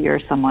tragedy or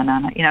someone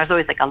on it's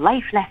always like a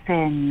life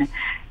lesson.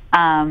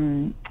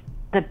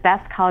 The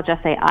best college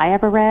essay I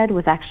ever read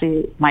was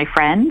actually my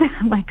friend,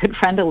 my good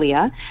friend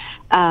Aaliyah,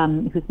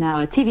 who's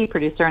now a TV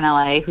producer in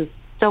LA, who's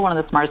still one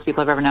of the smartest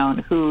people I've ever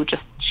known,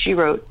 she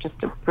wrote just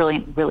a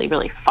brilliant, really,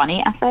 really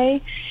funny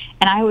essay.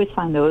 And I always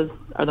find those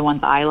are the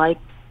ones I like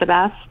the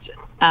best.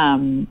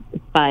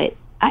 But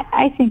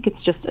I think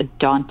it's just a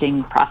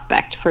daunting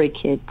prospect for a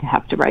kid to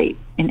have to write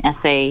an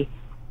essay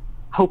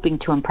hoping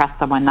to impress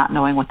someone, not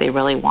knowing what they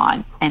really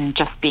want, and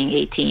just being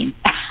 18.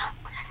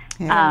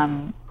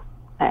 Yeah.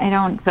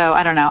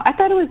 I don't know. I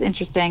thought it was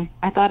interesting.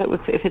 I thought it was,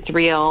 if it's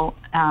real,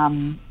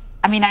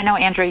 I mean, I know,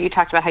 Andrea, you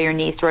talked about how your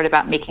niece wrote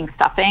about making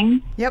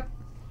stuffing. Yep.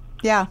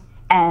 Yeah.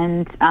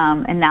 And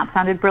that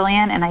sounded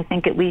brilliant. And I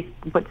think at least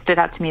what stood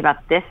out to me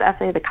about this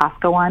essay, the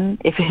Costco one,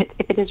 if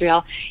it is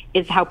real,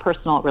 is how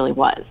personal it really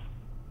was.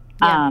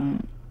 Yeah.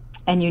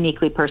 And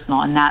uniquely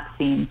personal. And that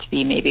seemed to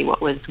be maybe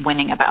what was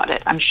winning about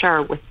it. I'm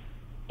sure with,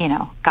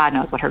 God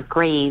knows what her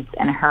grades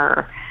and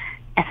her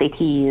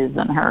SATs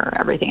and her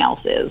everything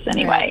else is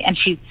anyway. Right. And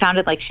she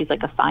sounded like she's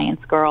like a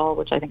science girl,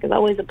 which I think is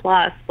always a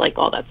plus, like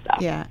all that stuff.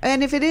 Yeah.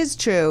 And if it is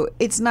true,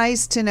 it's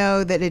nice to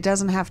know that it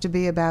doesn't have to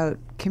be about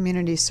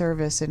community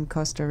service in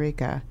Costa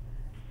Rica.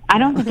 I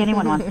don't think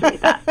anyone wants to read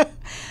that.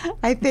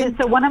 I think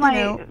so. One of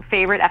my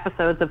favorite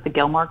episodes of the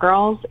Gilmore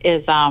Girls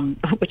is,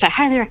 which I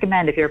highly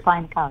recommend if you're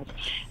applying to college,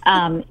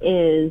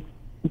 is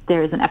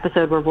there's an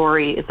episode where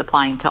Rory is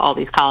applying to all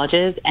these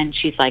colleges, and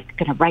she's like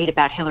going to write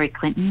about Hillary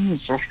Clinton.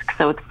 She's just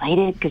so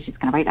excited because she's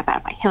going to write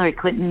about why Hillary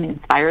Clinton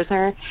inspires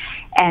her.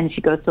 And she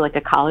goes to like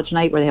a college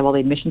night where they have all the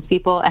admissions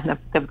people, and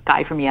the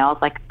guy from Yale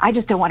is like, I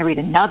just don't want to read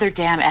another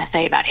damn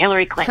essay about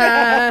Hillary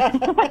Clinton.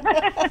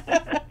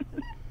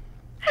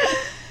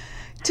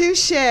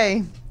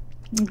 Touche.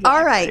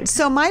 All right.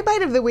 So my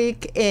bite of the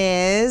week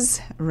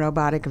is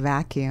robotic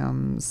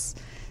vacuums.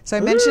 So I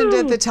mentioned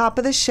at the top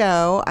of the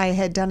show, I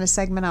had done a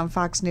segment on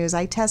Fox News.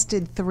 I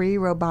tested 3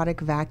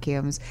 robotic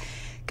vacuums.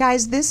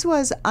 Guys, this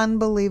was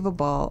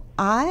unbelievable.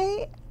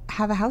 I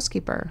have a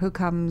housekeeper who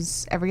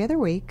comes every other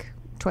week,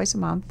 twice a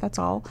month, that's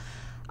all.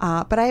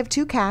 But I have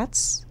 2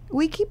 cats.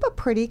 We keep a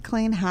pretty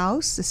clean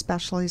house,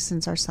 especially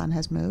since our son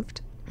has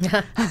moved.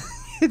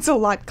 It's a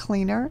lot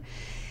cleaner.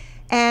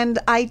 And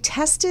I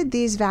tested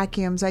these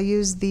vacuums. I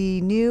used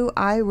the new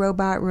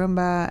iRobot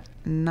Roomba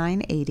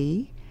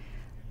 980.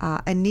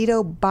 A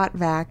Neato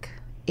BotVac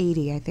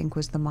 80, I think,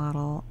 was the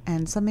model,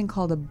 and something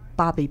called a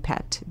Bobby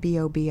Pet,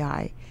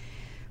 B-O-B-I.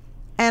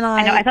 And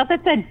I know. I thought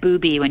that said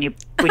booby when you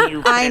put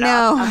I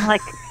know. Up. I'm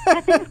like,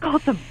 that thing's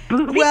called the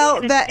booby.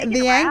 Well,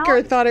 the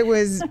anchor thought it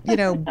was,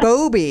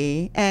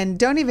 Bobby, and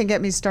don't even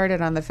get me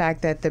started on the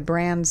fact that the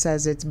brand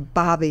says it's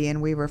Bobby,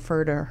 and we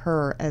refer to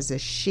her as a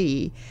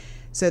she,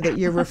 so that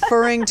you're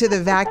referring to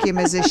the vacuum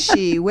as a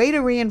she. Way to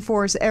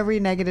reinforce every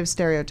negative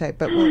stereotype,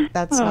 but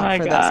that's not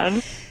for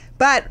this.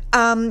 But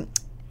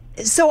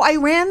so I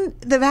ran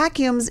the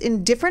vacuums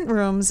in different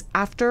rooms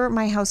after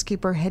my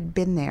housekeeper had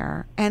been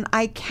there. And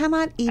I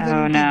cannot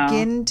even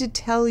begin to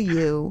tell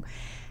you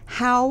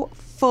how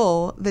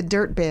full the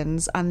dirt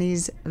bins on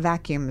these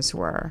vacuums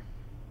were.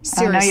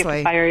 Seriously. Oh, no, you have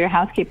to fire your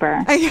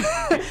housekeeper.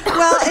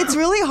 Well, it's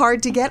really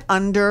hard to get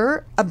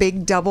under a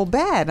big double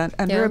bed,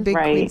 under a big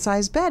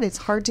queen-size bed. It's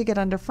hard to get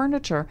under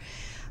furniture.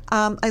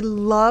 I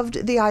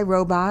loved the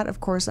iRobot. Of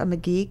course, I'm a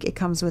geek. It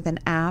comes with an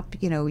app.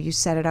 You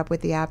set it up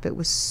with the app. It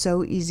was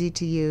so easy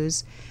to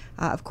use.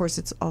 Of course,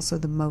 it's also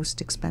the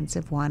most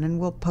expensive one, and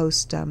we'll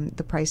post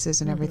the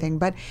prices and everything.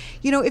 But,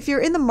 if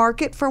you're in the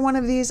market for one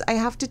of these, I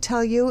have to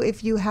tell you,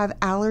 if you have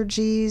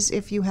allergies,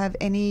 if you have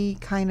any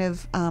kind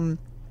of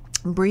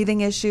breathing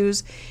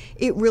issues,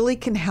 it really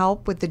can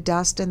help with the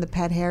dust and the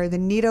pet hair. The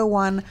Neato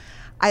one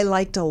I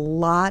liked a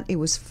lot. It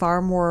was far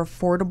more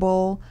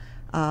affordable.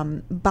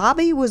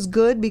 Bobby was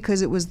good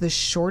because it was the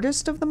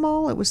shortest of them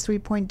all. It was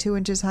 3.2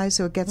 inches high,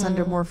 so it gets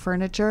under more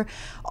furniture.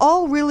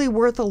 All really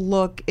worth a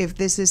look if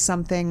this is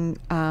something,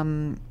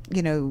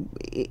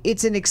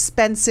 it's an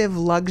expensive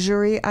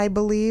luxury, I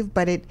believe,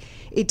 but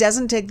it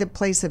doesn't take the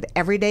place of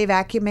everyday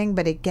vacuuming,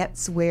 but it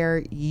gets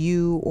where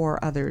you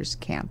or others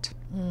can't.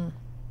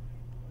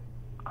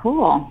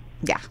 Cool.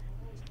 Yeah.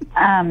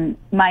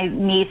 My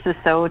niece is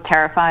so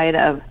terrified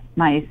of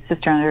my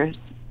sister-in-law's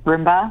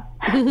Roomba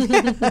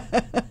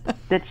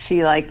that she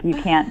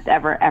you can't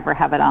ever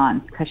have it on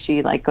because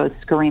she goes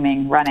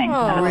screaming, running.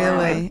 Oh,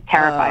 really? It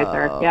terrifies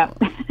her. Yep.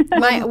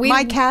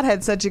 My cat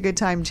had such a good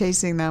time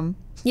chasing them.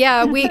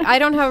 Yeah, I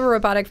don't have a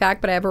robotic vac,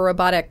 but I have a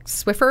robotic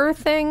Swiffer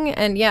thing,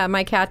 and yeah,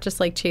 my cat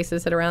just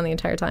chases it around the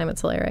entire time.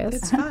 It's hilarious.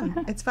 It's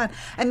fun. It's fun,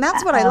 and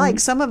that's what I like.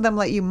 Some of them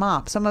let you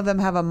mop. Some of them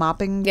have a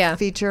mopping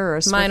feature or a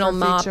Swiffer Mine will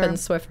mop feature. And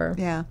Swiffer.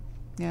 Yeah.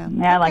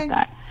 I like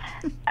that.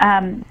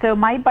 So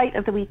my bite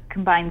of the week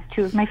combines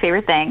 2 of my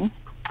favorite things: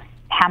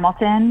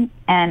 Hamilton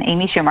and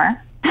Amy Schumer.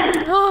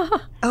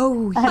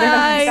 Oh,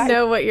 I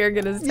know what you're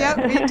gonna say. Yep,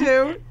 me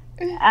too.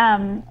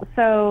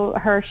 So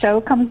her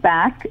show comes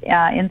back.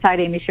 Inside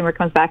Amy Schumer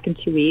comes back in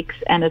 2 weeks,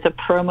 and as a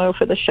promo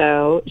for the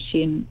show,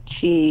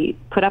 she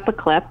put up a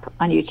clip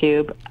on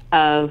YouTube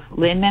of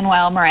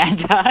Lin-Manuel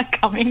Miranda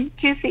coming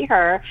to see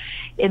her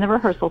in the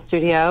rehearsal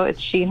studio.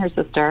 It's she and her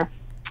sister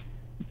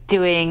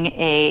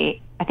doing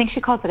I think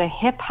she calls it a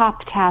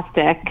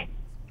hip-hop-tastic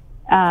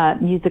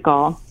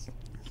musical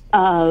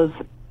of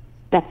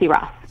Betsy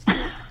Ross.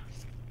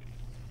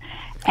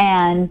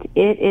 And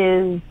it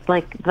is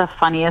the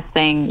funniest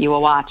thing you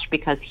will watch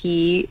because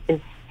he is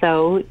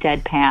so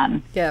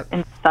deadpan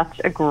and such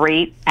a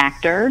great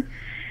actor.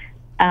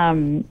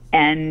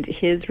 And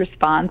his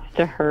response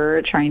to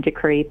her trying to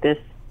create this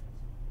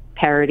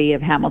parody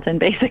of Hamilton,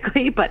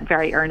 basically, but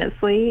very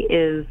earnestly,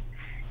 is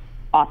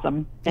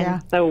awesome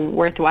and so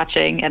worth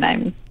watching. And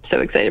I'm so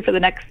excited for the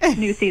next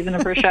new season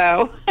of her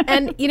show.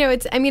 And,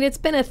 it's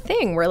been a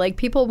thing where like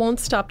people won't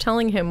stop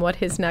telling him what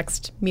his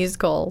next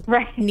musical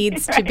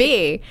needs to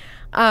be.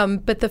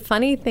 But the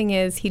funny thing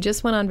is he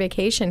just went on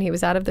vacation. He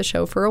was out of the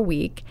show for a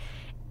week.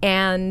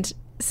 And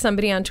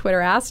somebody on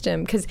Twitter asked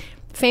him, because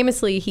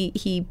famously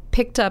he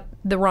picked up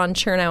the Ron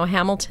Chernow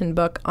Hamilton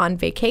book on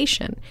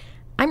vacation.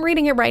 I'm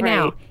reading it right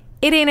now.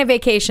 It ain't a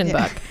vacation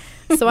book.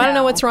 So I don't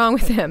know what's wrong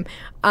with him.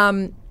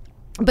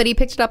 But he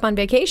picked it up on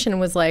vacation and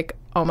was like,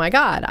 oh my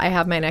God, I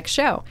have my next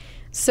show.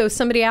 So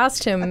somebody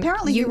asked him.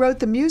 Apparently you wrote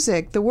the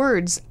music, the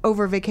words,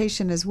 over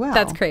vacation as well.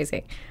 That's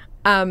crazy.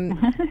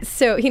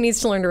 So he needs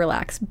to learn to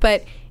relax.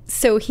 But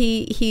so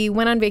he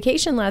went on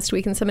vacation last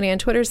week and somebody on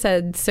Twitter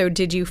said, so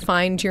did you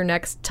find your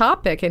next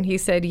topic? And he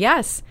said,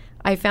 yes,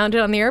 I found it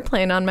on the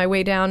airplane on my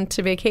way down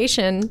to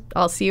vacation.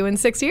 I'll see you in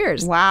 6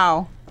 years.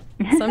 Wow.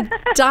 So I'm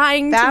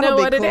dying to know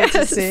what it is.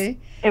 To see.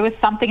 It was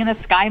something in the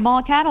Sky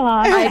Mall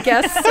catalog. I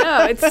guess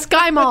so. It's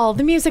Sky Mall,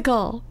 the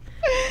musical.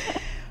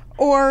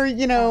 Or,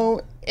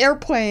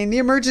 Airplane, the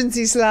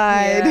emergency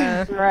slide.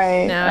 Yeah.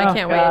 Right. No, I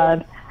can't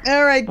wait.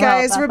 All right,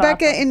 guys. Well,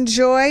 Rebecca, awesome.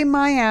 Enjoy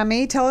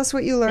Miami. Tell us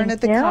what you learned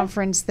Thank at the you.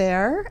 conference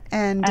there.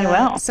 And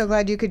I will. So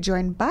glad you could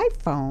join by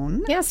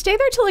phone. Yeah, stay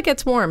there till it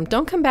gets warm.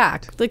 Don't come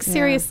back. Like,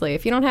 seriously,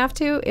 if you don't have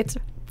to, it's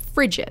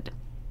frigid.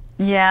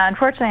 Yeah,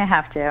 unfortunately I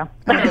have to.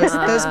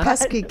 Those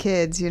pesky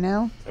kids,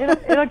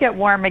 It'll get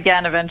warm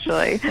again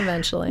eventually.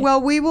 Eventually.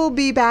 Well, we will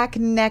be back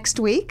next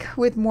week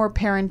with more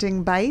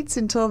Parenting Bites.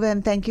 Until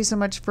then, thank you so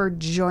much for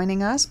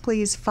joining us.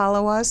 Please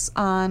follow us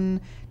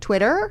on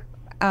Twitter,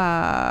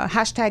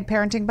 hashtag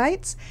Parenting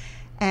Bites,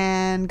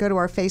 and go to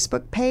our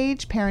Facebook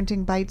page,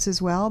 Parenting Bites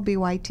as well,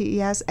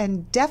 BYTES,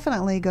 and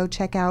definitely go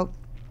check out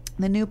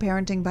the new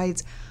Parenting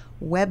Bites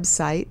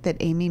website that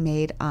Amy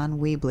made on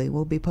Weebly.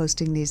 We'll be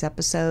posting these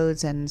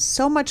episodes and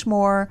so much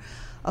more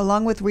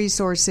along with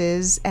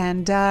resources.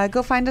 And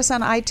go find us on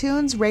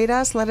iTunes, rate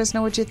us, let us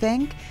know what you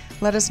think.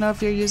 Let us know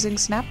if you're using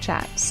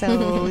Snapchat.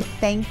 So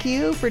thank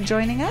you for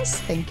joining us.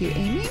 Thank you,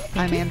 Amy.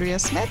 I'm Andrea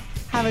Smith.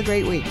 Have a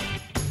great week.